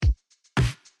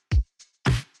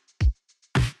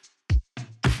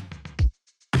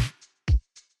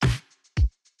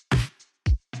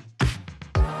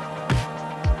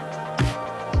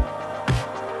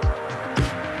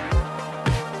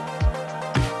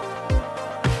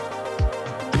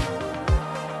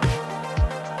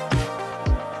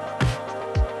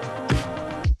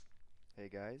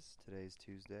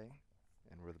Tuesday,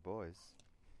 and we're the boys.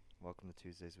 Welcome to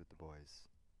Tuesdays with the Boys.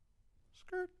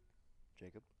 Skirt.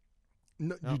 Jacob?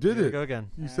 No, Oh, you did here we it. go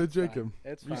again. You Nah, said it's fine. Jacob.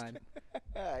 It's You fine.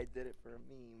 I did it for a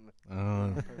meme.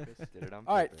 Uh, Purpose. Did it on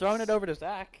All right, purpose. throwing it over to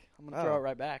Zach. I'm gonna throw Oh. it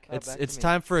right back. Oh, It's back to it's me.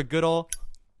 time for a good old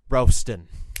roasting.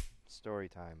 Story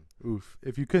time. oof.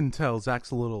 If you couldn't tell, Zach's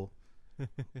a little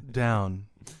down.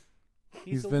 He's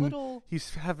He's a been- little. He's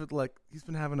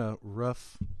been having a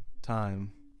rough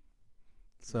time.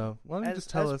 So why don't you As, just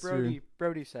tell as us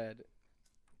Brody said,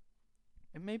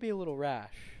 it may be a little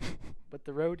rash, but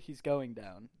the road he's going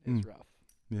down is rough.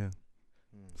 Yeah.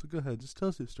 Hmm. So go ahead, just tell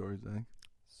us your story, Zach.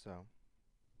 So,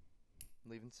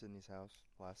 leaving Sydney's house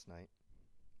last night,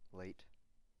 late.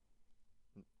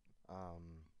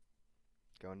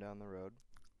 Going down the road,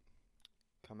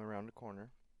 coming around a corner.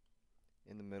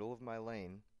 In the middle of my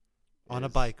lane. On a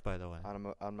is- bike, by the way.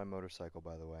 On my motorcycle,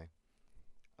 by the way.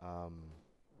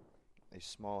 A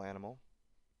small animal.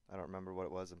 I don't remember what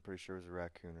it was. I'm pretty sure it was a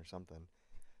raccoon or something.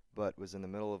 But was in the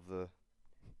middle of the.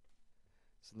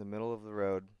 It's in the middle of the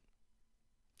road,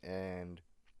 and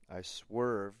I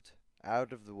swerved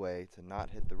out of the way to not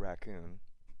hit the raccoon.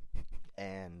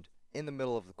 And in the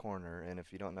middle of the corner, and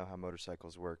if you don't know how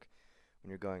motorcycles work, when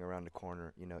you're going around a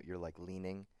corner, you know, you're like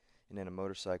leaning. And in a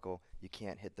motorcycle, you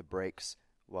can't hit the brakes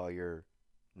while you're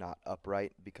not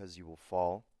upright because you will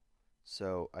fall.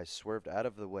 So I swerved out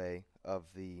of the way of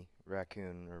the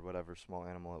raccoon or whatever small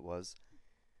animal it was,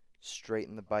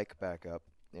 straightened the bike back up,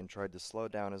 and tried to slow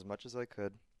down as much as I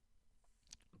could.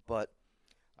 But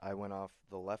I went off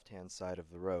the left-hand side of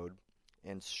the road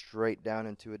and straight down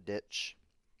into a ditch.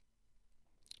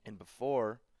 And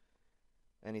before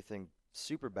anything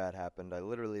super bad happened, I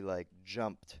literally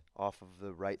jumped off of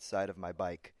the right side of my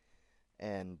bike,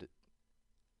 and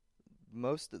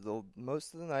most of the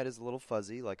night is a little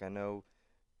fuzzy. Like, I know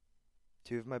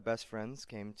two of my best friends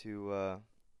came to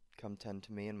come tend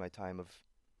to me in my time of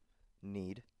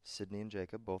need, Sydney and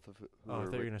Jacob, both of who Oh, I were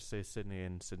thought you were going to say Sydney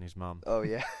and Sydney's mom. Oh,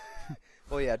 yeah.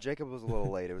 Well, yeah, Jacob was a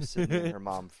little late. It was Sydney and her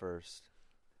mom first.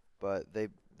 But they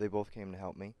both came to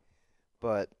help me.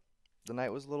 But the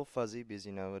night was a little fuzzy because,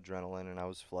 adrenaline, and I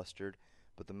was flustered.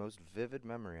 But the most vivid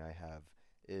memory I have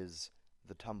is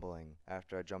the tumbling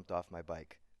after I jumped off my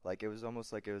bike. Like, it was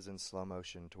almost like it was in slow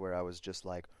motion to where I was just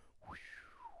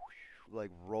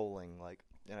rolling,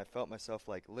 and I felt myself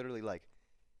literally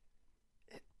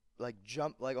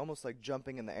jump, almost like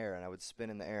jumping in the air, and I would spin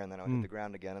in the air, and then I would hit the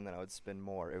ground again, and then I would spin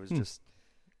more. It was just.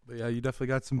 But yeah, you definitely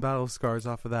got some battle scars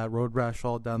off of that road rash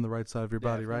all down the right side of your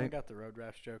body, if no one right? got the road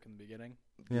rash joke in the beginning.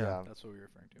 Yeah. That's what we were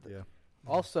referring to. Yeah.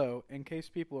 Also, in case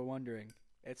people are wondering,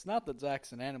 it's not that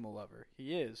Zach's an animal lover.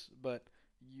 He is, but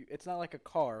it's not like a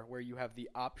car where you have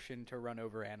the option to run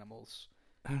over animals.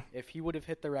 If he would have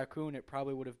hit the raccoon, it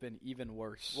probably would have been even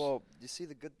worse. Well, you see,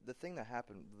 the thing that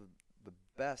happened, it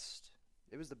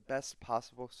was the best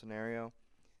possible scenario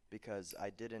because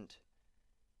I didn't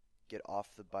get off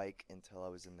the bike until I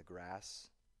was in the grass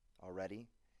already.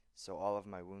 So all of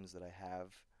my wounds that I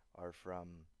have are from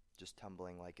just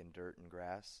tumbling in dirt and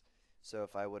grass. So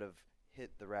if I would have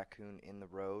hit the raccoon in the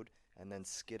road and then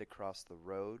skid across the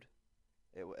road,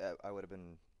 I would have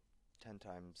been 10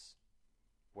 times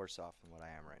worse off than what I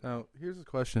am right now. Now, here's a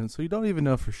question. So you don't even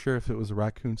know for sure if it was a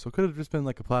raccoon. So it could have just been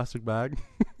like a plastic bag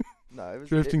No, it was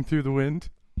drifting through the wind,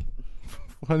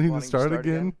 wanting to Wanting to start start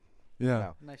again. again? Yeah.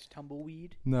 No. Nice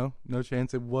tumbleweed. No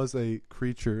chance. It was a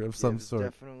creature of Yeah, some it was sort.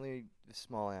 definitely a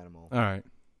small animal. All right.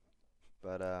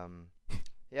 But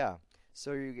yeah.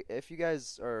 So if you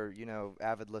guys are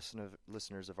avid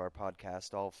listeners of our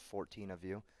podcast, all 14 of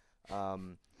you,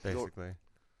 Basically.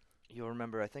 you'll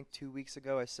remember. I think 2 weeks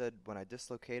ago I said when I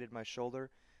dislocated my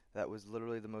shoulder, that was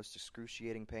literally the most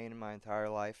excruciating pain in my entire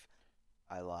life.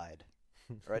 I lied,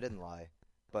 or I didn't lie,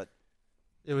 but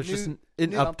It was New- just an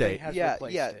something update. has yeah,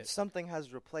 replaced it. something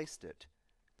has replaced it.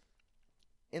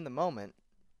 In the moment,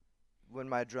 when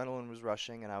my adrenaline was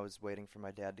rushing and I was waiting for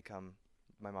my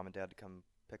mom and dad to come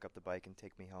pick up the bike and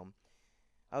take me home,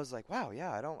 I was like, wow,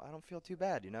 yeah, I don't feel too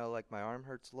bad. My arm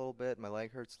hurts a little bit, my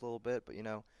leg hurts a little bit, but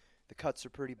the cuts are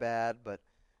pretty bad, but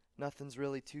nothing's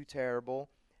really too terrible.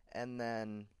 And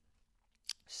then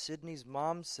Sydney's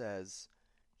mom says,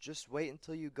 just wait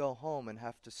until you go home and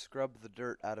have to scrub the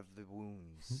dirt out of the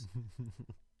wounds.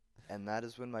 And that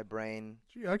is when my brain,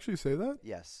 Did you actually say that?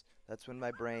 yes, that's when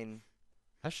my brain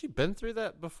Has she been through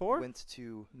that before? went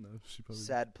to No, she probably.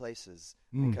 sad places.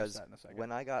 Mm. Because That in a second.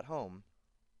 when I got home,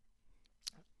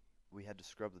 we had to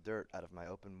scrub the dirt out of my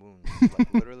open wounds.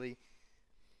 Literally,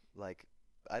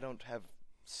 I don't have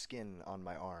skin on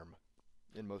my arm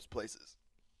in most places.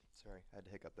 Sorry, I had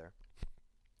to hiccup there.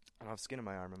 I don't have skin in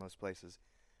my arm in most places.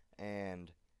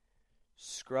 And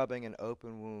scrubbing an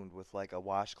open wound with like a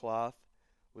washcloth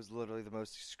was literally the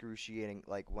most excruciating.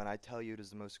 Like, when I tell you it is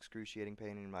the most excruciating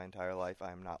pain in my entire life,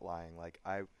 I am not lying. Like,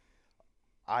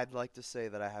 I'd like to say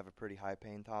that I have a pretty high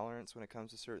pain tolerance when it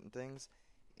comes to certain things,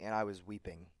 and I was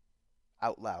weeping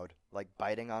out loud, like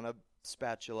biting on a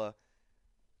spatula,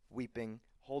 weeping,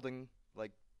 holding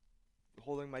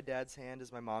my dad's hand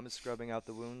as my mom is scrubbing out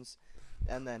the wounds.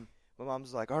 And then my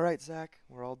mom's like, all right, Zach,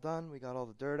 we're all done. We got all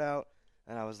the dirt out.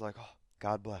 And I was like, oh,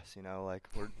 God bless, like,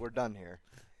 we're done here.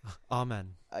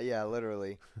 Amen. Yeah,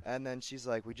 literally. And then she's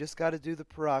like, we just got to do the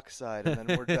peroxide, and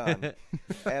then we're done.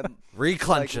 And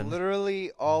Reclenching. like,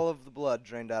 literally all of the blood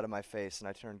drained out of my face, and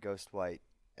I turned ghost white.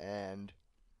 And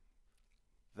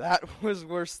that was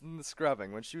worse than the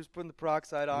scrubbing. When she was putting the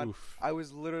peroxide on, Oof. I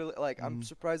was literally, like, I'm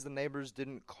surprised the neighbors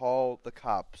didn't call the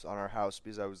cops on our house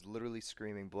because I was literally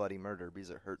screaming bloody murder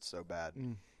because it hurt so bad.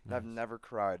 And I've never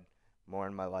cried more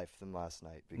in my life than last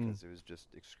night because it was just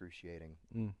excruciating,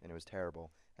 and it was terrible.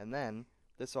 And then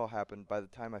this all happened. By the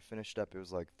time I finished up, it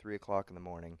was like 3 o'clock in the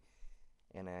morning,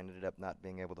 and I ended up not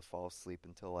being able to fall asleep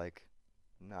until like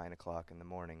 9 o'clock in the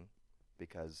morning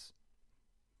because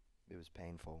it was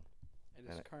painful.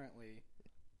 It is currently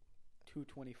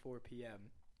 2:24 p.m.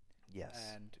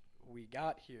 Yes. And we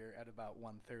got here at about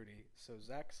 1:30, so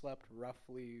Zach slept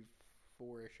roughly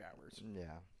 4-ish hours.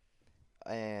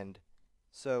 Yeah. And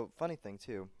so, funny thing,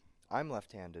 too, I'm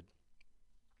left-handed.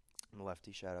 I'm a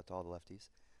lefty. Shout out to all the lefties.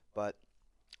 But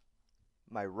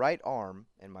my right arm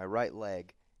and my right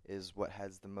leg is what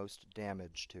has the most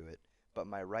damage to it. But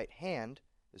my right hand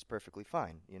is perfectly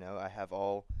fine. I have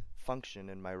all function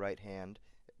in my right hand,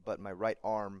 but my right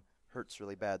arm hurts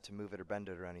really bad to move it or bend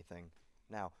it or anything.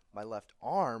 Now, my left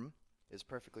arm is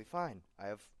perfectly fine.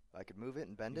 I could move it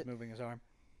and bend He's it. moving his arm.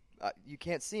 You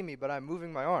can't see me, but I'm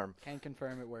moving my arm. Can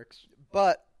confirm it works.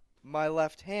 But my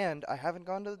left hand, I haven't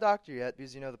gone to the doctor yet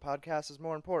because, the podcast is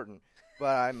more important.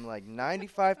 But I'm like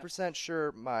 95%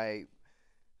 sure my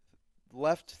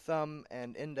left thumb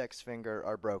and index finger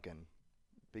are broken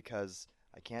because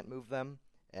I can't move them,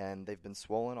 and they've been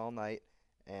swollen all night,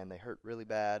 and they hurt really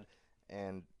bad,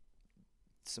 and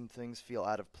some things feel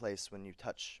out of place when you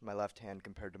touch my left hand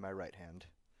compared to my right hand.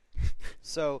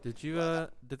 So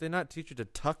Did they not teach you to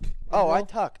tuck? I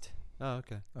tucked. Oh,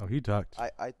 okay. Oh, he ducked.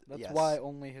 That's yes. why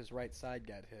only his right side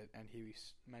got hit, and he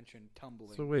mentioned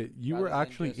tumbling. So wait, you rather were than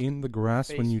actually just in the grass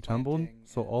when face you tumbled? planting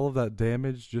So and- all of that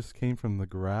damage just came from the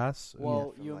grass?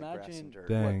 Well, from, you like, grass imagine and dirt.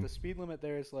 Dang. the speed limit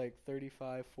there is like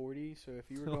 35, 40, so if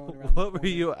you were going around What were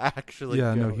you actually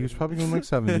Yeah, no, going? he was probably going like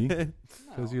 70.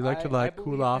 'Cause you like to, like, I cool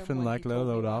believe off him and, when like, he low told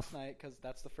me load last off. night, 'cause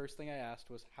that's the first thing I asked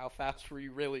was, how fast were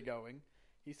you really going?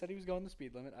 He said he was going the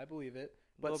speed limit. I believe it.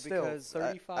 But Well, still, because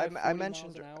 35, 40 I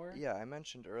mentioned, miles an hour? Yeah, I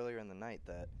mentioned earlier in the night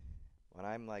that when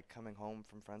I'm like coming home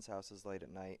from friends' houses late at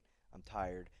night, I'm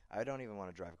tired. I don't even want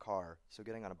to drive a car, so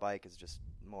getting on a bike is just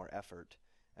more effort.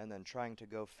 And then trying to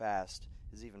go fast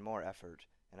is even more effort.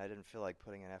 And I didn't feel like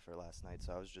putting in effort last night,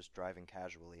 so I was just driving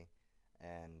casually.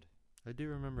 And I do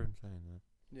remember him saying that.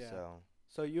 Yeah.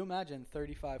 So you imagine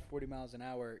 35, 40 miles an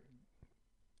hour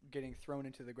getting thrown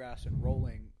into the grass and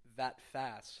rolling that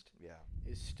fast yeah.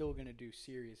 is still going to do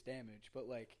serious damage. But,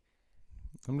 like,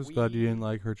 I'm just glad you didn't,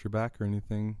 like, hurt your back or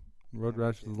anything. Road Yeah,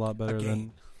 rash is a lot better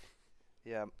than...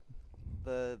 Yeah.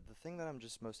 The thing that I'm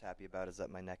just most happy about is that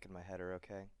my neck and my head are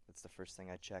okay. That's the first thing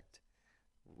I checked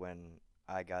when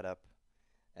I got up.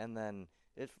 And then,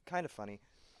 it's kind of funny.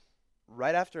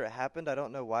 Right after it happened, I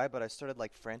don't know why, but I started,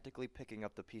 like, frantically picking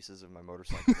up the pieces of my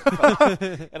motorcycle that fell off,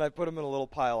 and I put them in a little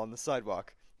pile on the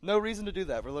sidewalk. No reason to do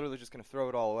that. We're literally just going to throw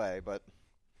it all away, but...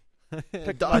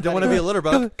 I don't want to be a litter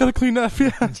bug. Gotta clean up, yeah.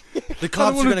 The I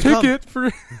cops don't are want going to to come. ticket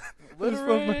for...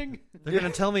 littering! They're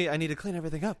going to tell me I need to clean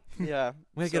everything up. Yeah.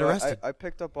 We get arrested. I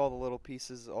picked up all the little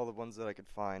pieces, all the ones that I could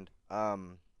find. I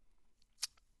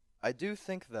do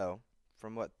think, though,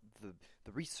 from what the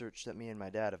research that me and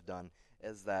my dad have done,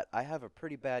 is that I have a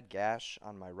pretty bad gash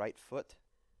on my right foot,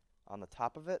 on the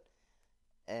top of it,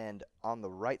 and on the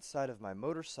right side of my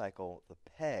motorcycle, the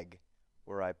peg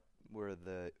where I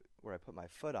put my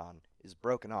foot on is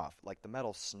broken off, like the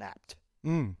metal snapped.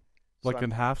 Like So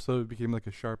in half, so it became like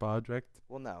a sharp object?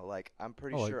 Well, no, like I'm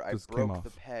pretty Oh, like sure I just came broke the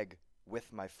off. peg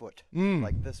with my foot. Mm.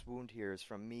 Like this wound here is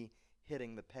from me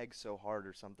hitting the peg so hard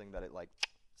or something that it like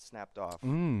snapped off.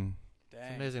 Mm. It's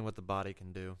Dang. amazing what the body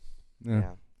can do.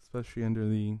 Yeah. Especially under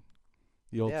the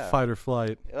old Yeah. fight or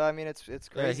flight. I mean, it's crazy.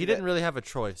 Yeah, he didn't really have a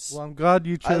choice. Well, I'm glad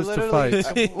you chose to fight.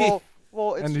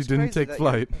 Well, it's And you just didn't crazy take that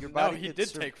flight. Your No, body he gets did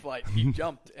sur- take flight. He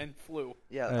jumped and flew.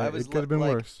 Yeah, I was it could have been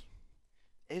like, worse.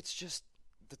 It's just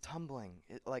the tumbling.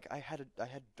 I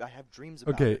have dreams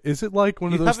about Okay, it. is it like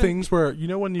one of You those haven't- things where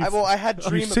when you I had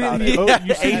dream sit in about the it. o- Yeah,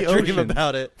 you see I the dream ocean.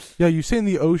 about it. Yeah, you sit in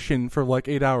the ocean for like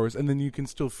 8 hours, and then you can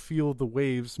still feel the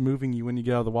waves moving you when you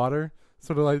get out of the water.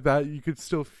 Sort of like that. You could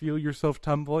still feel yourself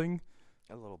tumbling.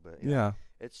 A little bit. Yeah.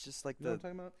 It's just like You know what I'm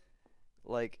talking about?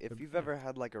 like if you've ever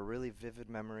had like a really vivid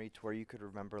memory to where you could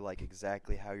remember like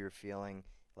exactly how you're feeling,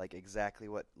 like exactly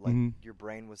what like Mhm. your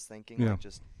brain was thinking, Yeah. like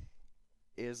just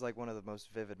is like one of the most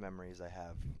vivid memories I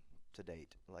have to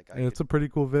date. Like It's a pretty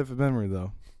cool, vivid memory,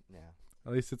 though. yeah,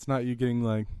 At least it's not you getting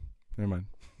like. Never mind.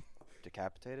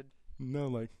 decapitated. No,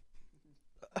 like.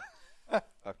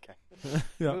 Okay.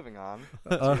 Yeah. Moving on.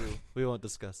 Uh, to, We won't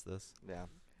discuss this. yeah.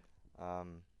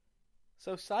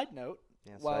 So, side note,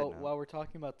 Yeah. side while note. while we're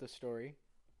talking about this story,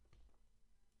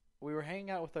 we were hanging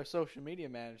out with our social media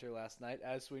manager last night,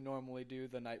 as we normally do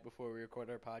the night before we record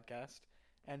our podcast,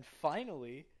 and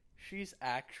finally, she's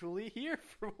actually here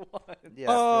for one. Yeah.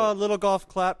 Oh, little golf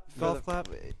clap. for Golf the- clap.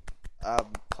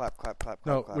 Clap, clap, clap,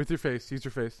 No, clap. with your face. Use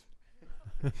your face.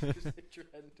 Just hit your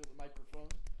head into the microphone.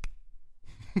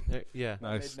 Yeah.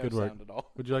 Nice. Made no Good work. sound at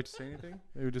all. Would you like to say anything?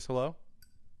 Maybe just hello?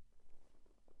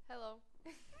 Hello.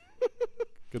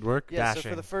 Good work. Yeah. So Dashing.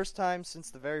 for the first time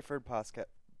since the very first podcast.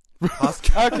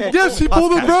 Okay. Yes, he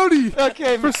pulled a Brody.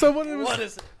 Okay. For someone who What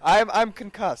was is it? I'm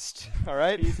concussed. All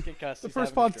right. He's concussed. the He's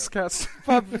first having a stroke.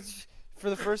 podcast. For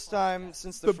the first time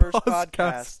since the The first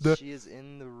podcast. podcast, she is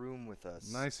in the room with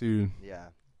us. Nice, you. Yeah.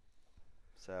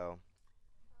 So,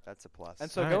 that's a plus. And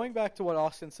so All right. going back to what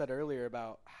Austin said earlier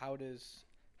about how does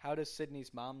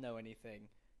Sydney's mom know anything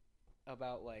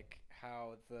about like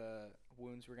how the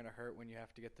wounds were going to hurt when you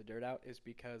have to get the dirt out is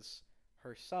because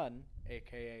her son,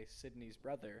 aka Sydney's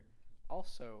brother,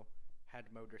 also had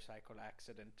motorcycle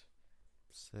accident.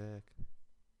 Sick.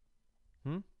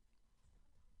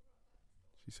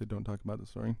 She said, "Don't talk about the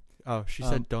story." Oh, she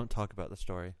said don't talk about the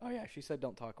story. Oh yeah, she said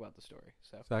don't talk about the story.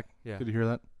 So Zach, Yeah. did you hear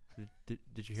that?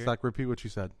 Did you hear? Zach, repeat what you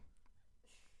said.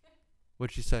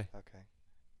 What'd she say? Okay.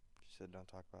 She said don't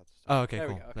talk about this. Oh, okay, There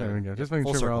we cool. go. There we go. Just making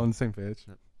Full sure we're all circle. on the same page.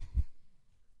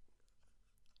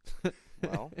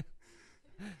 Well,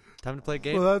 Time to play a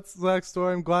game. Well, that's Zach's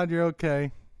story. I'm glad you're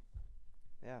okay.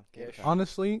 yeah. game Ish. time.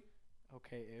 Honestly,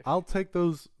 okay, if I'll take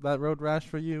that road rash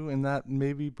for you and that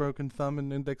maybe broken thumb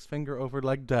and index finger over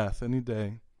like death any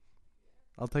day.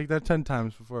 I'll take that 10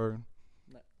 times before.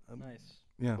 nice.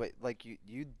 Yeah. Wait, like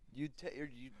you'd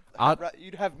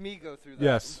I'd- have me go through that.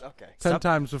 Yes. Okay. 10 Stop-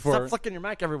 times before. Stop flicking your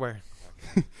mic everywhere.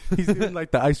 He's doing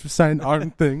like the ice sign arm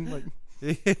thing. Like,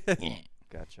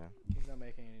 Gotcha. He's not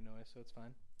making any noise, so it's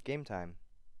fine. Game time.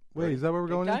 wait, is that what we're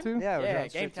Game going time? into? Yeah. We're Yeah, going game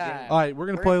straight to game time. All right, we're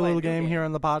gonna We're play a gonna play little a new game game. here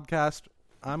on the podcast.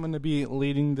 I'm gonna be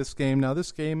leading this game. Now,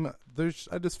 this game,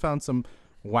 I just found some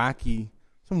wacky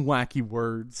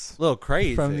words A little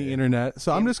crazy. from the internet.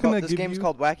 So I'm just gonna This give game's you.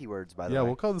 called Wacky Words, by the Yeah, way.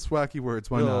 we'll call this wacky words.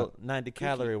 Why Little not?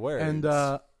 90-calorie words. And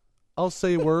I'll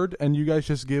say a word, and you guys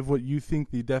just give what you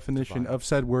think the definition Divine. of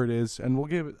said word is, and we'll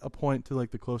give a point to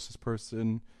like the closest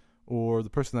person or the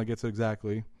person that gets it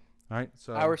exactly. All right.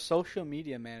 So Our social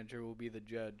media manager will be the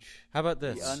judge, how about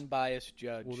the this? unbiased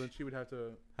judge. well, then she would have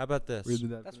to How about this? read the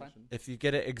definition. That's fine. If you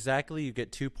get it exactly, you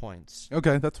get 2 points.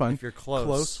 Okay, that's fine. If you're close,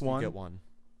 Close, you one. get 1.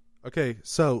 Okay,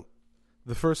 so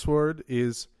the first word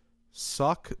is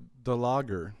sock de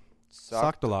lager.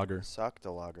 Sock de lager. Sock de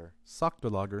lager. Sock de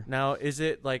lager. Now, is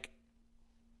it like?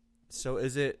 So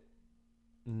is it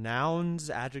nouns,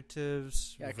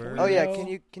 adjectives, Yeah, can verbs? we Oh yeah.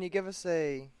 know- Can you give us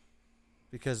a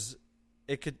Because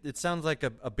it sounds like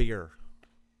a beer.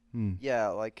 yeah?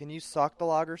 Like, can you sock the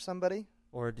lager somebody?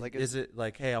 Or Like is it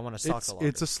like, hey, I want to sock It's a lager?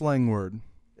 it's a slang word.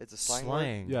 It's a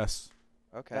slang. Yes.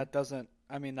 Word? Okay. That doesn't.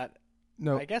 I mean that.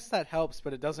 No. I guess that helps,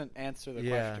 but it doesn't answer the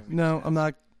Yeah. question. we No, just I'm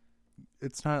asked. not.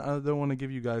 It's not. I don't want to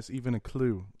give you guys even a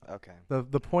clue. Okay.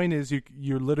 The point is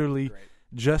you're literally Great.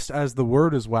 just as the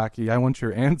word is wacky. I want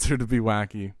your answer to be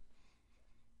wacky.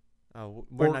 Oh,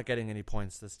 we're Or- not getting any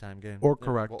points this time game. or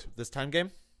correct. Well, this time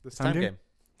game? This Time time game.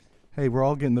 Hey, we're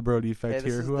all getting the Brody Hey, effect this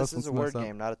here. is, Who this else is a wants to word mess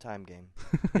game, not a time game.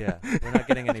 Yeah, we're not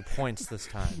getting any points this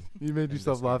time. up? You made in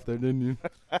yourself this laugh there, didn't you?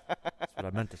 That's what I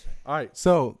meant to say. All right.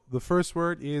 So the first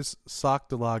word is sock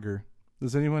de lager.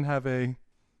 Does anyone have a?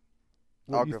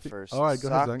 what I'll you go thi- first. All right, go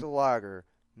ahead, Sock Zach. de lager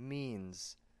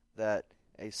means that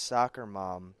a soccer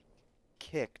mom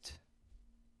kicked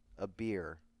a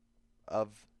beer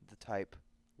of the type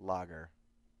lager.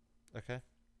 Okay.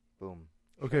 Boom.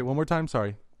 Okay, one more time.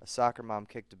 Sorry. A soccer mom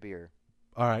kicked a beer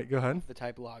All right, go ahead. The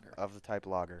type lager. of the type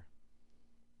lager.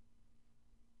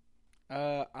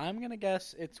 I'm gonna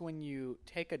guess it's when you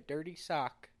take a dirty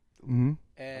sock Mm-hmm.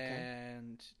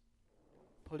 and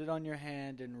put it on your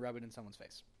hand and rub it in someone's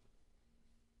face.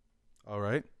 All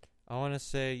right. I want to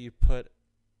say you put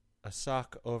a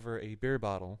sock over a beer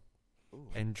bottle Ooh.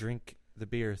 and drink the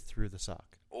beer through the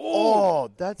sock. Oh,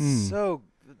 that's Hmm. so.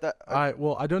 That I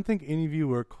don't think any of you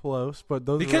were close, but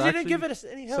those Because were you didn't give actually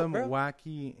it any help, some bro.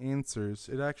 wacky answers.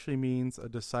 It actually means a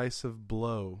decisive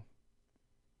blow.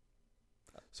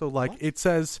 So, like, What? it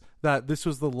says that this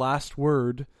was the last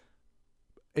word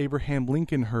Abraham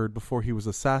Lincoln heard before he was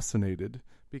assassinated,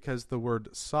 because the word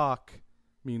sock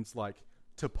means, like,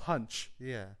 to punch,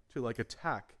 Yeah. to, like,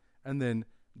 attack. And then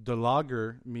de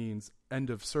lager means end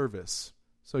of service.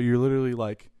 So you're literally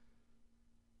like,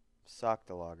 sock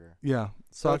the logger. yeah,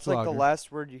 So sock it's like the lager.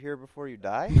 last word you hear before you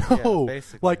die. No, Yeah,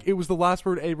 basically. like it was the last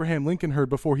word Abraham Lincoln heard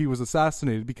before he was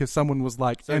assassinated, because someone was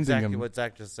like So ending exactly him. what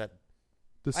Zach just said.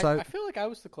 I feel like I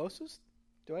was the closest.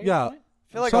 Do I get Yeah. a point?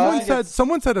 I feel like someone I said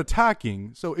someone said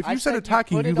attacking. So if I you said you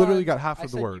attacking, put you it literally on- got half I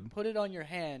of the said word. You put it on your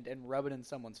hand and rub it in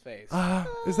someone's face.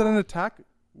 Is that an attack?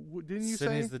 Didn't you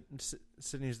Sydney's say?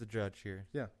 Sydney's the judge here.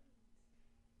 Yeah.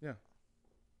 Yeah.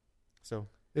 So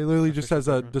It literally just Official says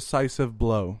a judgment. decisive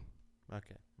blow.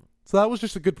 okay. So that was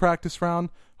just a good practice round.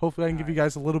 Hopefully, I can give you Alright.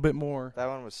 guys a little bit more. that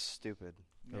one was stupid.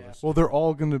 Yeah. Well, they're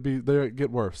all going to be. They get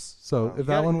worse. So Oh. if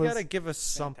that one you was, gotta give us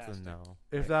something Fantastic. though.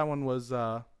 if that one was,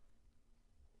 all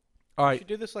You right. should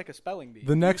do this like a spelling bee.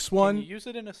 The next Can one- you use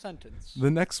it in a sentence.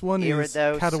 The next one is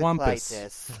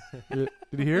catawampus. Did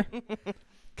you hear?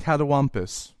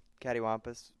 Catawampus.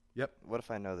 Cattywampus. Yep. What if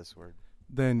I know this word?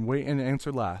 Then wait and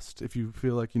answer last if you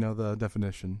feel like you know the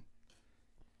definition.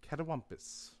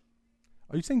 Catawampus.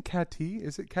 Are you saying catty?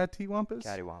 Is it cattywampus?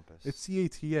 Cattywampus. It's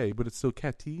CATA, but it's still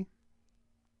catty.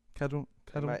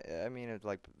 I mean, it's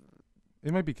like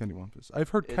It might be cattywampus. I've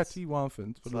heard It's-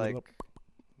 cattywampus. it's like,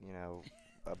 you know.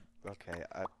 Okay.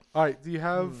 All right. Do you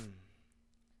have?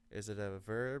 Is it a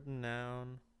verb,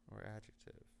 noun, or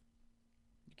adjective?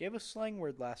 You gave a slang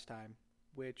word last time,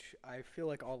 which I feel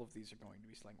like all of these are going to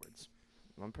be slang words.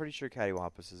 I'm pretty sure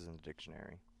cattywampus is in the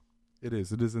dictionary. It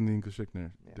is. It is in the English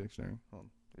dictionary. Yeah. Hold on.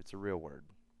 It's a real word.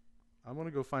 I'm gonna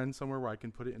go find somewhere where I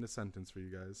can put it in a sentence for you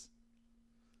guys.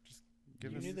 Just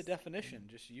give You us. knew the definition.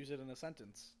 Just use it in a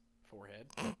sentence. Forehead.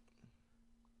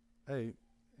 Hey,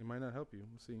 it might not help you.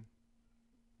 We'll see.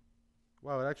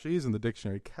 Wow, it actually is in the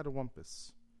dictionary.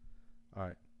 Catawampus. All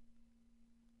right.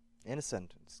 In a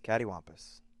sentence,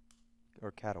 cattywampus,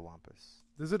 or catawampus.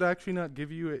 Does it actually not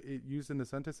give you it used in a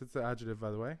sentence? It's the adjective,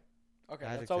 by the way. Okay,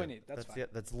 that's all we need. Adjective. That's fine.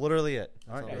 it. That's literally it.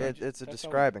 That's Alright. all Yeah. it is. It's a That's all we-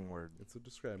 describing word. It's a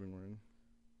describing word.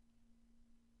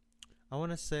 I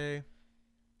want to say,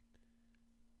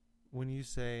 when you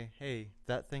say, "Hey,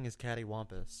 that thing is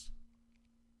cattywampus,"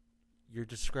 you're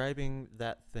describing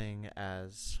that thing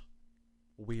as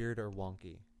weird or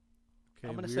wonky. Okay,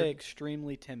 I'm going to weird- say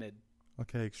extremely timid.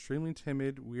 Okay, extremely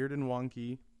timid, weird and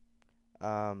wonky.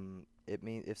 It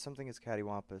means if something is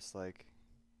cattywampus, like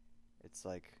it's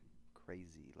like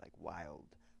crazy, like wild.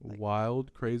 Like-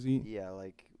 Wild, crazy, Yeah,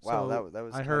 like wow, So, that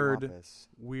was I heard- cattywampus.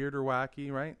 weird or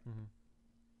wacky, right? Mm-hmm.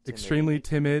 Timid. Extremely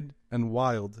timid and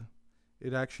wild.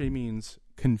 It actually means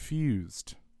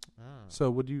confused. Ah. So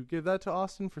would you give that to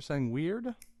Austin for saying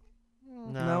weird?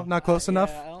 No, Not close enough?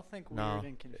 Yeah, I don't think No. weird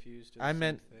and confused. Are I the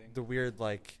meant same thing. the weird,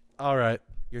 like All right.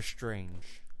 you're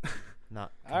strange.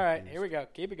 Not. All right, confused. here we go.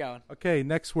 Keep it going. Okay,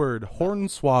 next word,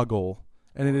 hornswoggle.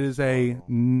 And it is a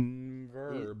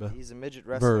verb. He's a midget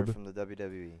wrestler Verb. from the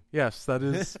WWE. Yes, that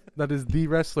is that is the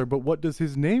wrestler. But what does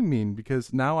his name mean?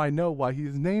 Because now I know why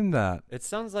he's named that. It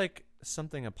sounds like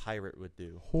something a pirate would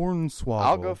do. Hornswoggle.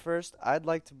 I'll go first. I'd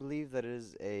like to believe that it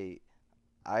is a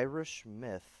Irish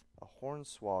myth. A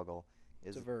hornswoggle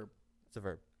It's is a verb. It's a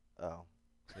verb. oh.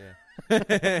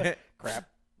 Yeah. Crap.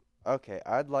 Okay,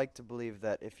 I'd like to believe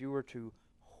that if you were to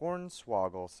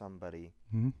hornswoggle somebody,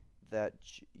 Mhm. that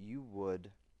you would,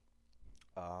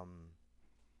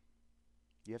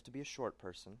 you have to be a short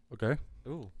person, Okay.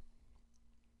 Ooh.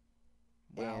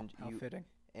 Wow, And how you- fitting.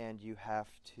 and you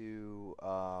have to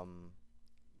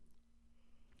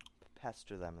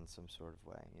pester them in some sort of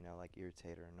way. You know, like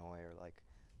irritate or annoy or like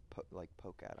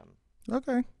poke at them.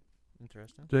 Okay.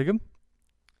 Interesting. Jacob.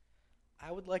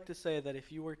 I would like to say that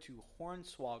if you were to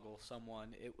hornswoggle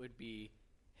someone, it would be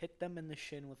hit them in the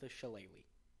shin with a shillelagh.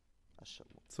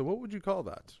 So what would you call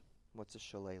that? What's a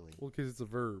shillelagh? Well, because it's a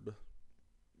verb.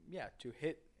 Yeah, to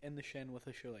hit in the shin with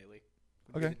a shillelagh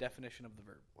would Okay. be the definition of the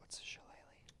verb. What's a shillelagh?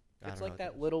 I It's don't like know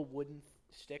that little wooden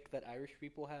stick that Irish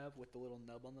people have with the little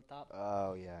nub on the top.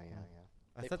 Oh yeah.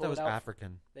 I They thought pull that was it out.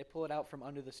 African. They pull it out from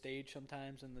under the stage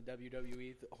sometimes in the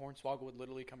WWE. The hornswoggle would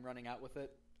literally come running out with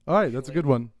it. All right, that's a good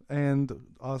one. And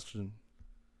Austin.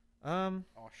 Austin.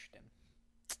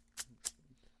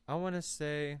 I want to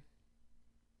say,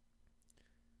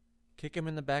 kick him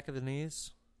in the back of the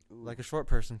knees Ooh. Like a short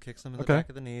person kicks them in the Okay. back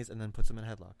of the knees and then puts them in a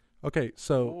headlock. Okay,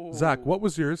 so Zach, Ooh. what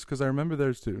was yours? Because I remember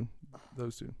those two.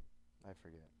 Those two. I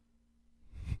forget.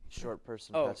 Short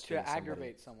person Oh, pestering to somebody.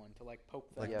 aggravate someone, to like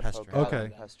poke them. Like Yeah, pester. poke Okay.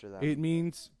 them, pester them. It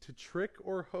means to trick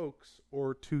or hoax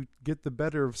or to get the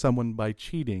better of someone by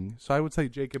cheating. So I would say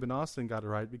Jacob and Austin got it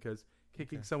right because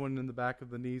kicking Okay. someone in the back of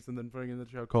the knees and then putting in the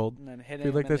chokehold. And then hitting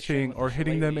Feel them like in that's the shin cheating, with or a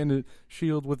hitting them shillelagh. in the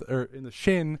shield with, or in the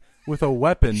shin with a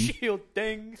weapon. Shield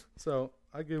ding. So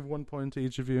I give 1 point to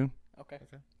each of you. Okay.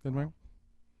 Denmark.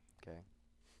 Okay.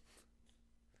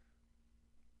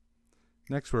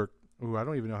 Next word. Ooh, I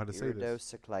don't even know how to say this.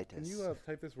 Iridocyclitis. Can you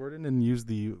type this word in and use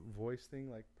the voice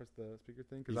thing, like press the speaker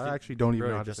thing? Because You I can actually don't even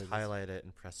really know how to just say this. highlight it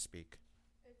and press speak.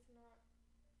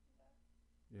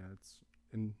 Yeah, it's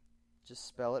in Just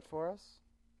spell it for us?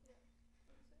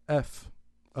 F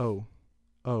O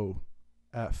O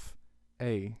F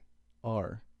A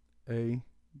R A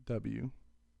W.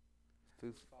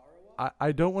 Foof.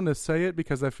 I don't want to say it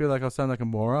because I feel like I'll sound like a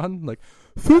moron. Like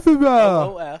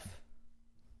OOF.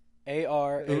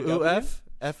 AR. Ooh F?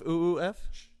 F ooh F?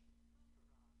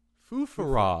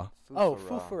 Fufara. Oh,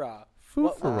 Fufara.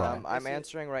 Fufara. Fufara. Is I'm it-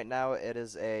 answering right now. It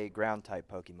is a ground type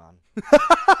Pokemon.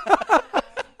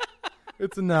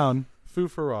 It's a noun.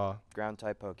 Fufara. Ground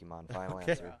type Pokemon. Final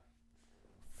Okay. answer.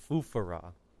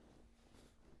 Fufara.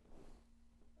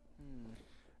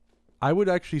 I would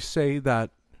actually say that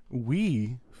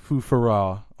we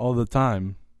fufara all the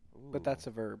time. But that's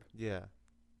a verb. Yeah.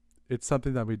 It's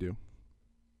something that we do.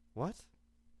 What?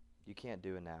 You can't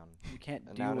do a noun. You can't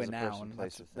A do noun a is a person, noun.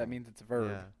 place, That's- or that thing. means it's a verb.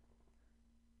 Yeah.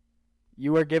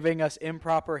 You are giving us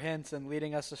improper hints and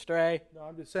leading us astray. No,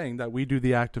 I'm just saying that we do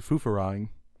the act of fufaraing.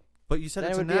 But you said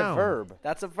Then it's it would a be noun. a verb.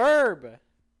 That's a verb. Do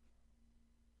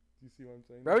you see what I'm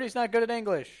saying? Brody's not good at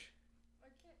English. Do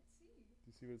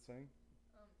you see what it's saying?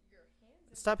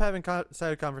 Stop having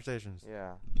side conversations.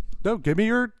 Yeah. No, give me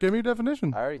your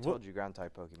definition. I already What? told you ground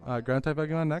type Pokemon. Ground type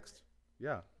Pokemon next.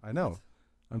 Yeah, I know.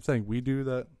 I'm saying we do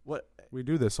that. What? We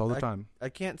do this all the time. I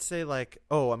can't say like,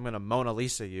 oh, I'm gonna Mona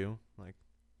Lisa you. Like,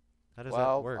 how does that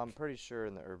Well, work? I'm pretty sure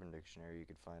in the Urban Dictionary you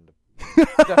could find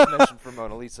a definition for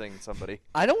Mona Lisa-ing somebody.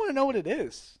 I don't want to know what it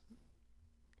is.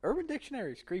 Urban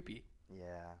Dictionary is creepy.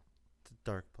 Yeah. It's a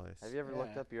dark place. Have you ever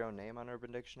looked Yeah. up your own name on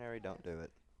Urban Dictionary? Don't do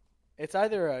it. It's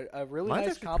either a really Mine's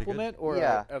nice actually pretty good. compliment or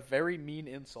Yeah. a very mean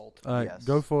insult. Yes.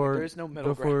 Go for There is no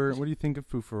middle go for. ground. What do you think of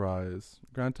Fufara is?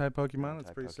 Ground type Pokemon. Ground That's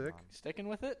type pretty sick. Pokemon. Sticking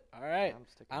with it? All right. I'm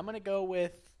sticking I'm with going to it. go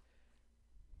with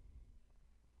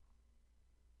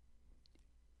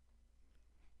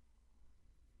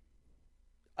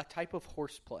a type of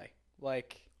horseplay.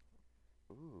 Like,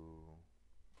 Ooh.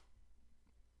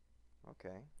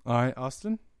 Okay. All right,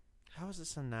 Austin. How is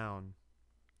this a noun?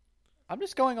 I'm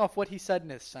just going off what he said in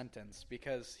his sentence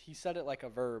because he said it like a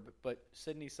verb, but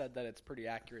Sydney said that it's pretty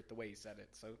accurate the way he said it.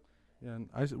 So Yeah,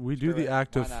 and we do Screw the it.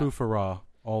 act Why of not? Fufara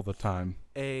all the time.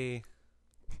 A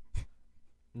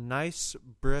nice,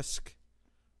 brisk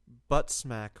butt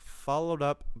smack followed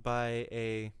up by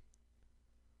a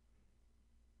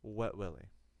wet willy.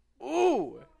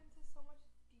 ooh,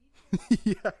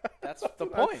 Yeah. that's the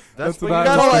point. That's what what you I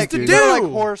gotta was like like to you thinking. gotta do.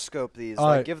 like horoscope these. All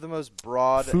Like right. give the most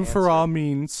broad Fufara answer.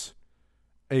 means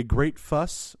a great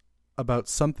fuss about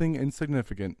something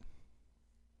insignificant.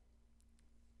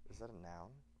 Is that a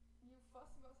noun?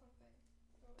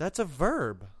 That's a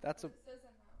verb. That's a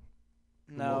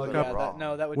you no. look Yeah, up- that,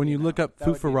 no, that would When be you a look noun. up That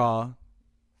would be a Fufara,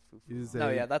 Fufara. is No,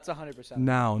 a yeah, that's 100%.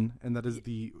 noun, and that is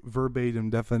the verbatim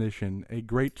definition. A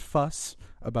great fuss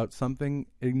about something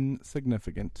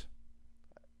insignificant.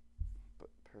 But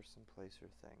person, place, or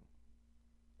thing.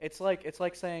 It's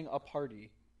like saying a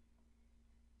party.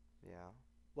 Yeah.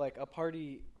 Like a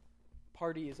party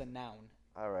is a noun.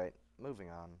 All right. Moving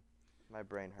on. My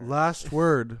brain hurts. Last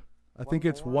word. I One think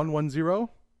it's more? 110.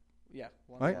 Yeah,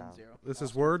 Right? 110. This is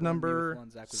Austin word with one, me with number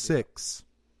one, Zach with zero. 6.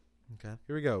 Okay.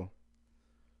 Here we go.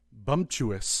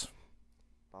 Bumptuous.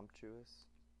 Bumptuous.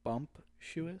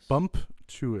 Bumptuous.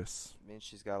 Bumptuous. Means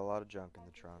she's got a lot of junk in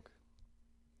the trunk.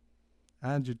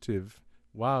 Adjective.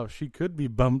 Wow, she could be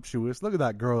bumptuous. Look at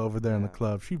that girl over there in the Yeah.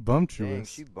 club. She Dang, bumptuous.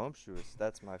 she bumptuous.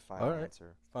 That's my final All right.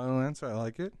 answer. Final answer. I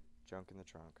like it. Junk in the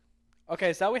trunk. Okay,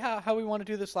 is that how we want to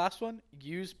do this last one?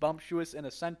 Use bumptuous in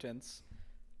a sentence.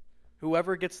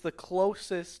 Whoever gets the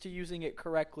closest to using it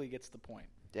correctly gets the point.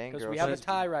 Dang, Because girl. we have a she's-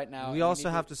 tie right now. we and also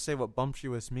need have to say what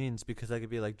bumptuous means because I could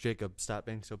be like, Jacob, stop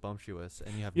being so bumptuous,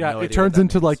 and you have Yeah, no it idea turns what that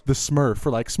into means. like the Smurf,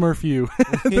 or like Smurf you.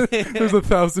 There's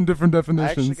 1,000 different I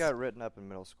definitions. actually got written up in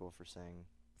middle school for saying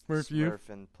Smurf you. Smurf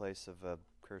in place of a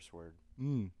curse word.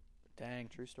 Dang.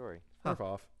 True story. Smurf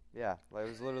off. Yeah, like, it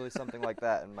was literally something like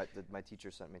that, and my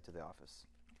teacher sent me to the office.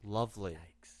 Lovely.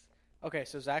 Yikes. Okay,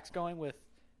 so Zach's going with.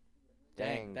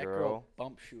 Dang, that girl.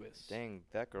 bumptuous. Dang,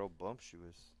 that girl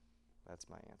bumptuous. That's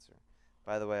my answer.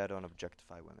 By the way, I don't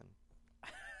objectify women.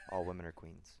 All women are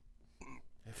queens.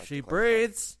 If Like she to clarify.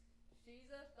 breathes. She's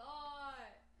a thought.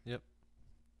 Yep.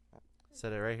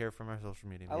 Said it right here from our social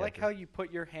media. I like how you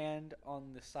put your hand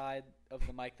on the side of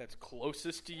the mic that's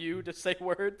closest to you to say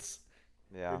words.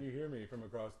 Yeah. you hear me from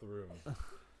across the room?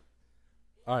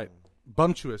 All right.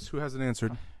 Bumptuous. Who hasn't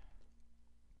answered?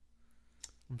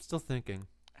 I'm still thinking.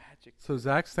 Adjective. So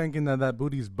Zach's thinking that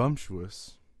booty's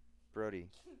bumptuous. Brody,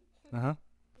 Uh-huh.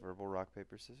 verbal rock,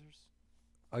 paper, scissors?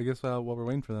 I guess while we're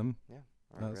waiting for them, All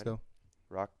right, let's ready? go.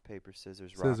 Rock, paper,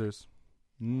 scissors, rock. Scissors.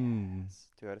 Yes.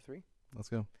 2 out of 3. Let's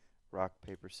go. Rock,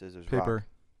 paper, scissors, Paper. rock.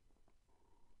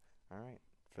 All right,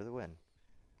 for the win.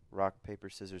 Rock, paper,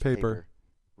 scissors, Paper. paper.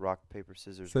 Rock, paper,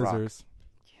 scissors, rock. Scissors.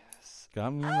 Yes.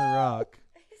 Got me on the rock.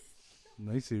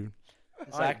 Nice, dude. All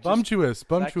right, Zach just, bumptuous. Zach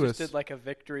Bumptuous. just did like a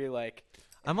victory, like.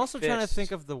 I'm also trying to Fist.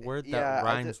 think of the word that Yeah, I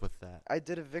rhymes did- with that. I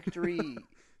did a victory.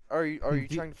 Are you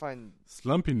trying to find?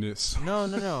 Slumpiness.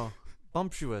 No.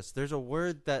 Bumptuous. There's a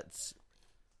word that's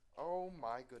Oh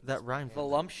my goodness. That rhymes. my hands are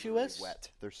Voluptuous? really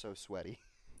wet. They're so sweaty.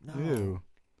 no. Ew.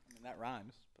 I mean, that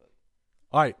rhymes. But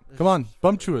All right, come on.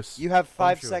 Bumptuous. You have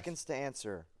 5 Bumptuous. seconds to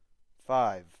answer.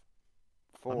 5,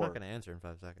 4. I'm not going to answer in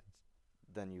 5 seconds.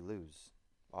 Then you lose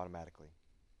automatically.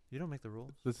 You don't make the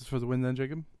rules. This is for the win then,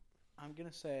 Jacob? I'm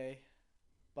gonna say,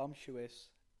 bumptuous,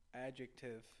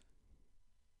 adjective.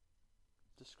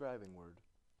 Describing word.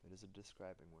 It is a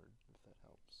describing word, if that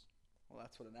helps. Well,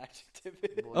 that's what an adjective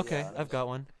is. Well, Okay, yeah, I've got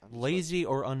one. I'm just Lazy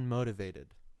or unmotivated.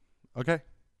 Okay.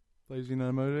 Lazy and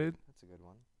unmotivated. That's a good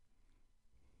one.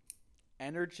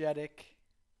 Energetic,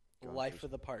 Going life for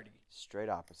of the party. Straight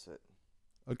opposite.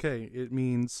 Okay, it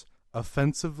means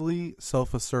offensively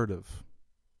self-assertive.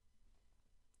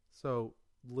 So,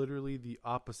 literally the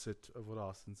opposite of what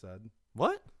Austin said.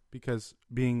 What? Because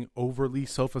being overly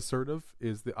self-assertive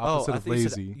is the Oh, opposite I of think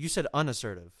lazy. you said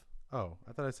unassertive. Oh,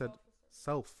 I thought I said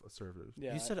self-assertive.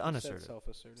 Yeah, You said I unassertive.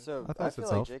 self-assertive. So I thought I, I said feel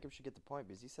like self. Jacob should get the point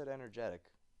because he said energetic.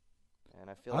 And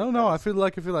I feel I like don't know. I that's-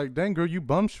 feel like, dang girl, you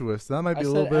bumptuous. That might I be a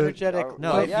said little bit. energetic.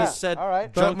 No, life- you yeah. said All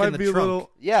right. That junk might in the be a trunk.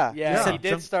 little. Yeah. Yeah, said he did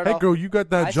jump- start Hey off. girl, you got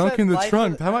that I junk said in the life of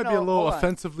trunk. the- That might be a no, little hold on.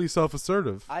 offensively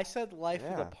self-assertive. I said life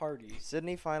of Yeah. the party.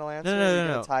 Sydney, final answer. No, Are you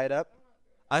no. gonna tie it up?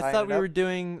 I Tying thought it we up? were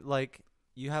doing, like,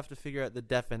 you have to figure out the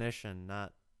definition,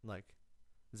 not, like,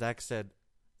 Zach said,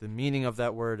 the meaning of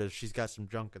that word is she's got some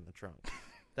junk in the trunk.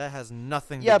 That has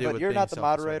nothing Yeah, to do but with you're being not the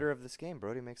self-assertive. moderator of this game.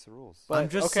 Brody makes the rules. But I'm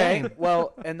just okay, saying.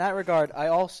 well, in that regard,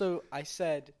 I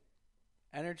said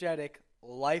energetic,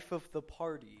 life of the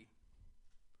party.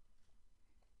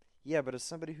 Yeah, but as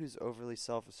somebody who's overly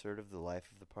self-assertive, the life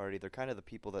of the party, they're kind of the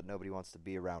people that nobody wants to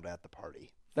be around at the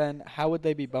party. Then how would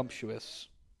they be bumptuous?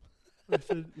 I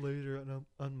said lazy and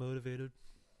unmotivated.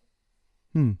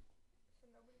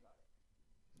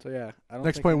 So yeah, I don't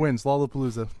Next think point wins.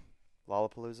 Lollapalooza.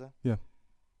 Lollapalooza? Yeah.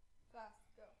 Fast,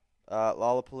 go.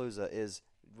 Lollapalooza is...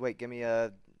 Wait, give me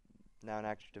a noun,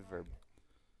 adjective, verb.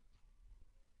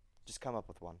 Just come up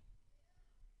with one.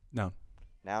 No.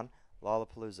 Noun,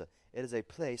 Lollapalooza. It is a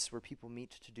place where people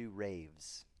meet to do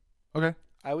raves. Okay.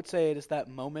 I would say it is that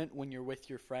moment when you're with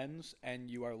your friends and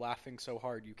you are laughing so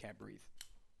hard you can't breathe.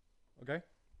 Okay.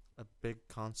 A big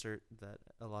concert that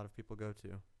a lot of people go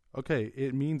to. Okay.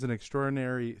 It means an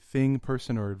extraordinary thing,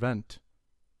 person, or event.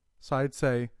 So I'd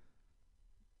say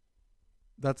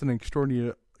that's an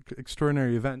extraordinary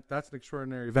event. That's an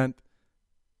extraordinary event.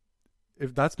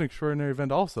 If that's an extraordinary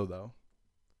event also, though.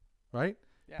 Right?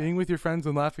 Yeah. Being with your friends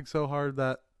and laughing so hard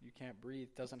that... You can't breathe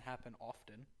doesn't happen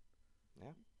often.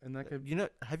 And that could... You know,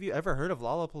 have you ever heard of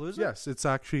Lollapalooza? Yes, it's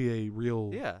actually a real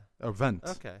Yeah. event.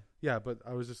 Okay. Yeah, but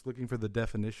I was just looking for the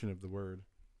definition of the word.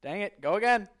 Dang it, go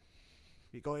again.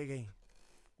 You go again.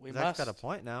 We Zach's must got a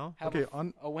point now. have Okay,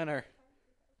 on a winner.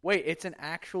 Wait, it's an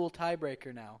actual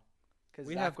tiebreaker now. Because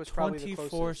We Zach have was probably the 24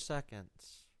 closest.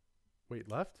 seconds. wait,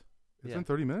 left? It's Yeah. been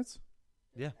 30 minutes?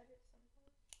 Yeah.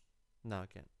 No, I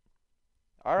can't.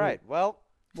 All right, well,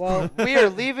 Well, we are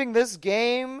leaving this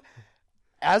game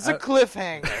as a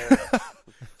cliffhanger.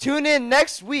 Tune in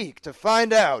next week to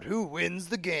find out who wins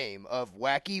the game of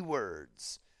wacky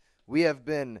words. We have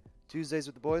been Tuesdays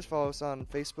with the Boys. Follow us on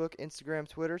Facebook, Instagram,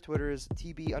 Twitter. Twitter is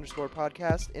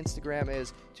TB_podcast. Instagram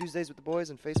is Tuesdays with the Boys,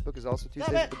 and Facebook is also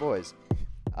Tuesdays with the Boys.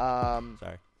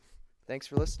 Sorry. Thanks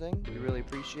for listening. We really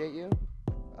appreciate you.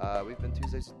 We've been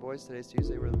Tuesdays with the Boys. Today's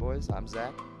Tuesday. We're the boys. I'm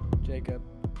Zach Jacob.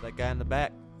 That guy in the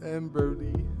back. And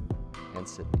Brody. and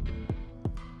Sydney.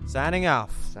 Signing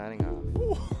off. Signing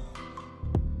off.